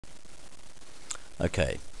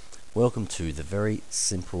Okay, welcome to the very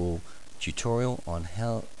simple tutorial on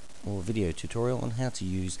video tutorial on how to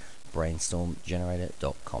use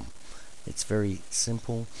brainstormgenerator.com. It's very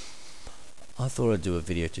simple. I thought I'd do a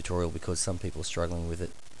video tutorial because some people are struggling with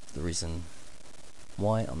it. The reason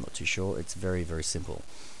why, I'm not too sure. It's very simple.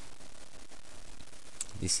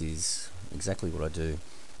 This is exactly what I do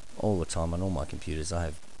all the time on all my computers. I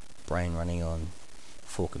have Brain running on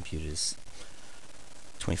 4 computers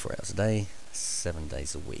 24 hours a day, 7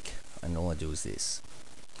 days a week, and all I do is this.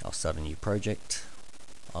 I'll start a new project.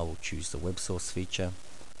 I will choose the web source feature.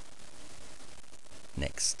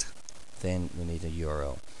 Next. Then we need a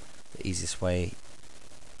URL. The easiest way,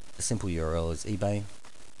 a simple URL is eBay.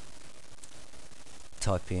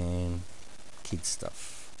 Type in kids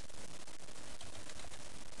stuff.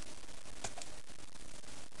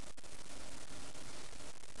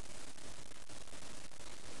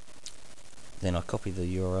 Then I copy the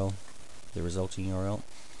URL, the resulting URL,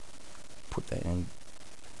 put that in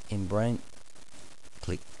Brain,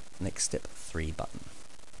 click Next Step 3 button.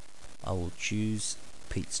 I will choose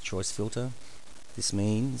Pete's Choice Filter. This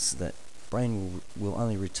means that Brain will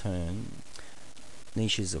only return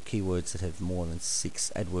niches or keywords that have more than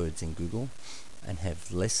 6 AdWords in Google and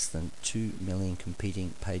have less than 2 million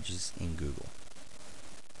competing pages in Google.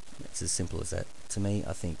 It's as simple as that. To me,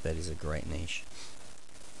 I think that is a great niche.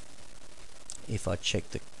 If I check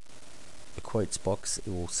the quotes box, it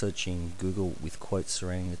will search in Google with quotes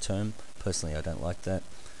surrounding the term. Personally, I don't like that.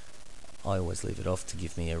 I always leave it off to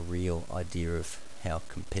give me a real idea of how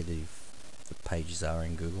competitive the pages are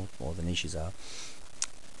in Google, or the niches are.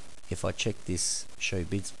 If I check this show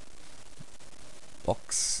bids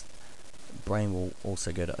box, Brain will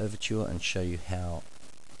also go to Overture and show you how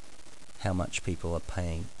much people are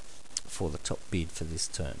paying for the top bid for this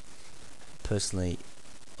term. Personally,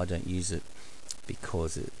 I don't use it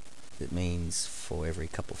because it means for every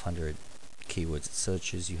couple of hundred keywords it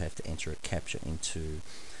searches, you have to enter a captcha into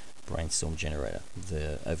Brainstorm Generator,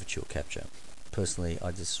 the Overture captcha. Personally,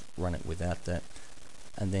 I just run it without that,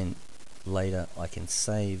 and then later I can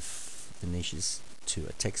save the niches to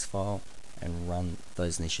a text file and run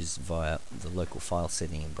those niches via the local file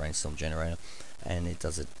setting in Brainstorm Generator, and it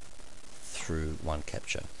does it through one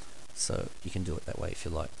captcha. So you can do it that way if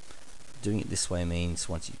you like. Doing it this way means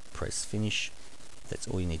once you press finish, that's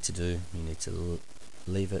all you need to do. You need to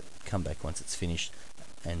leave it, come back once it's finished,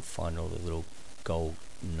 and find all the little gold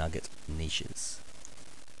nugget niches.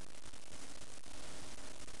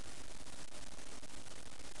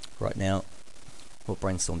 Right now, what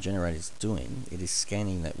Brainstorm Generator is doing, it is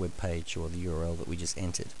scanning that web page or the URL that we just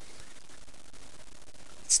entered.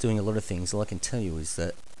 It's doing a lot of things. All I can tell you is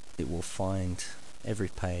that it will find every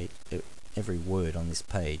word on this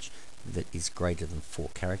page that is greater than 4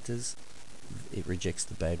 characters. It rejects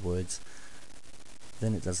the bad words.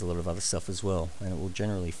 Then it does a lot of other stuff as well, and it will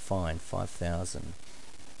generally find 5,000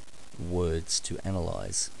 words to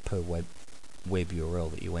analyze per web URL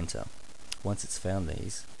that you enter. Once it's found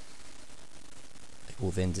these, it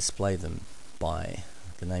will then display them by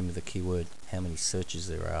the name of the keyword, how many searches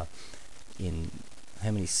there are, in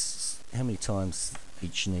how many times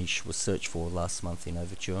each niche was searched for last month in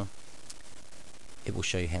Overture. It will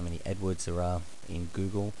show you how many AdWords there are in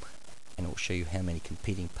Google, and it will show you how many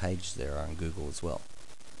competing pages there are in Google as well.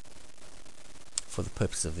 For the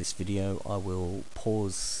purpose of this video, I will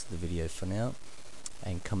pause the video for now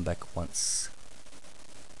and come back once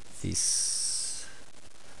this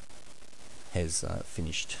has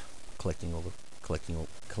finished collecting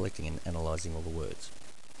and analyzing all the words.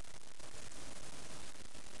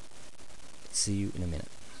 See you in a minute.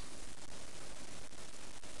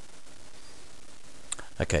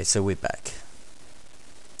 Okay, so we're back.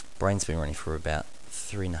 Brain's been running for about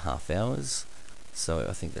 3.5 hours, so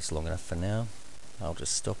I think that's long enough for now. I'll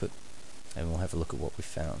just stop it and we'll have a look at what we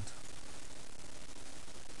found.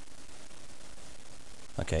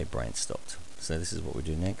 Okay, Brain stopped. So this is what we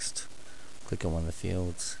do next. Click on one of the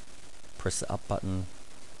fields, press the up button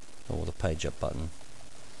or the page up button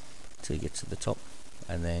till you get to the top,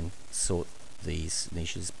 and then sort these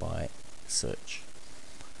niches by search.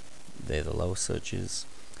 They're the lower searches.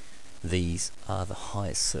 These are the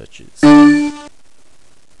highest searches.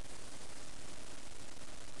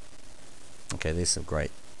 Okay, there's some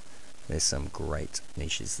great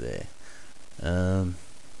niches there.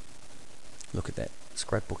 Look at that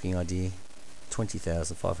scrapbooking idea,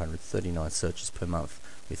 20,539 searches per month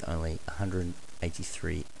with only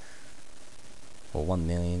 183 or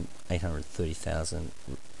 1,830,000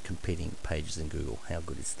 competing pages in Google. How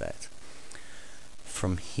good is that?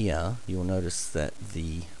 From here, you'll notice that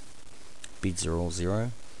the bids are all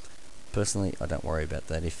 0. Personally, I don't worry about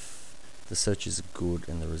that. If the searches are good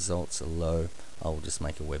and the results are low, I will just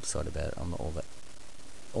make a website about it. I'm not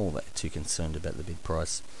all that too concerned about the bid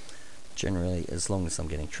price. Generally, as long as I'm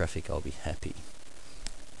getting traffic, I'll be happy.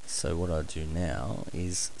 So what I do now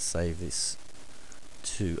is save this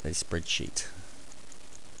to a spreadsheet.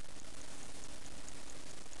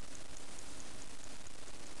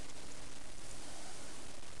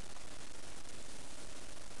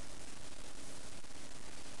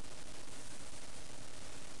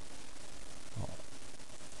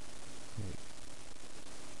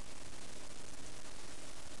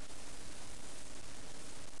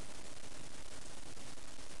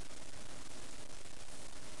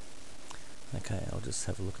 Okay, I'll just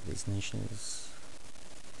have a look at these niches.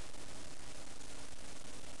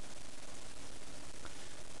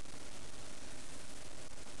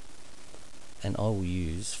 And I will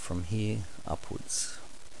use from here upwards.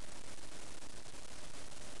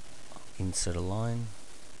 Insert a line.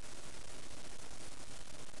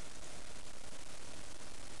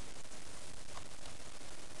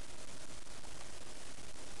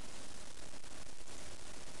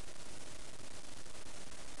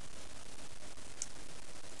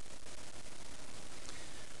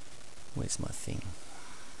 Where's my thing?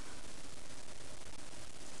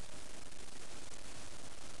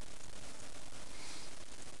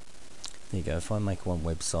 There you go. If I make one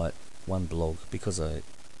website, one blog, because I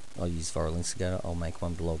use Viral Instigator, I'll make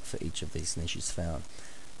one blog for each of these niches found.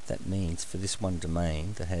 That means for this one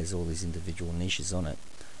domain that has all these individual niches on it,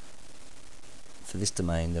 for this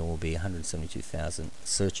domain there will be 172,000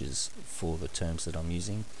 searches for the terms that I'm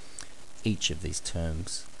using. Each of these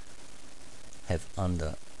terms have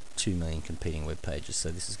under 2 million competing web pages,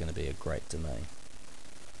 so this is going to be a great domain.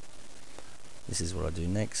 This is what I do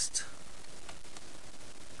next.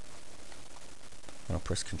 I'll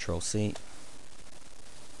press Ctrl+C,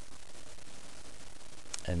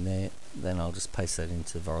 and then I'll just paste that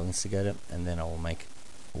into Viral Instigator, and then I will make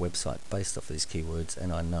a website based off of these keywords.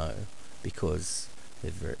 And I know, because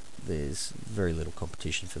there's very little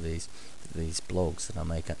competition for these blogs that I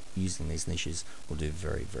make using these niches will do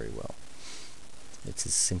very, very well. It's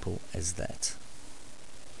as simple as that.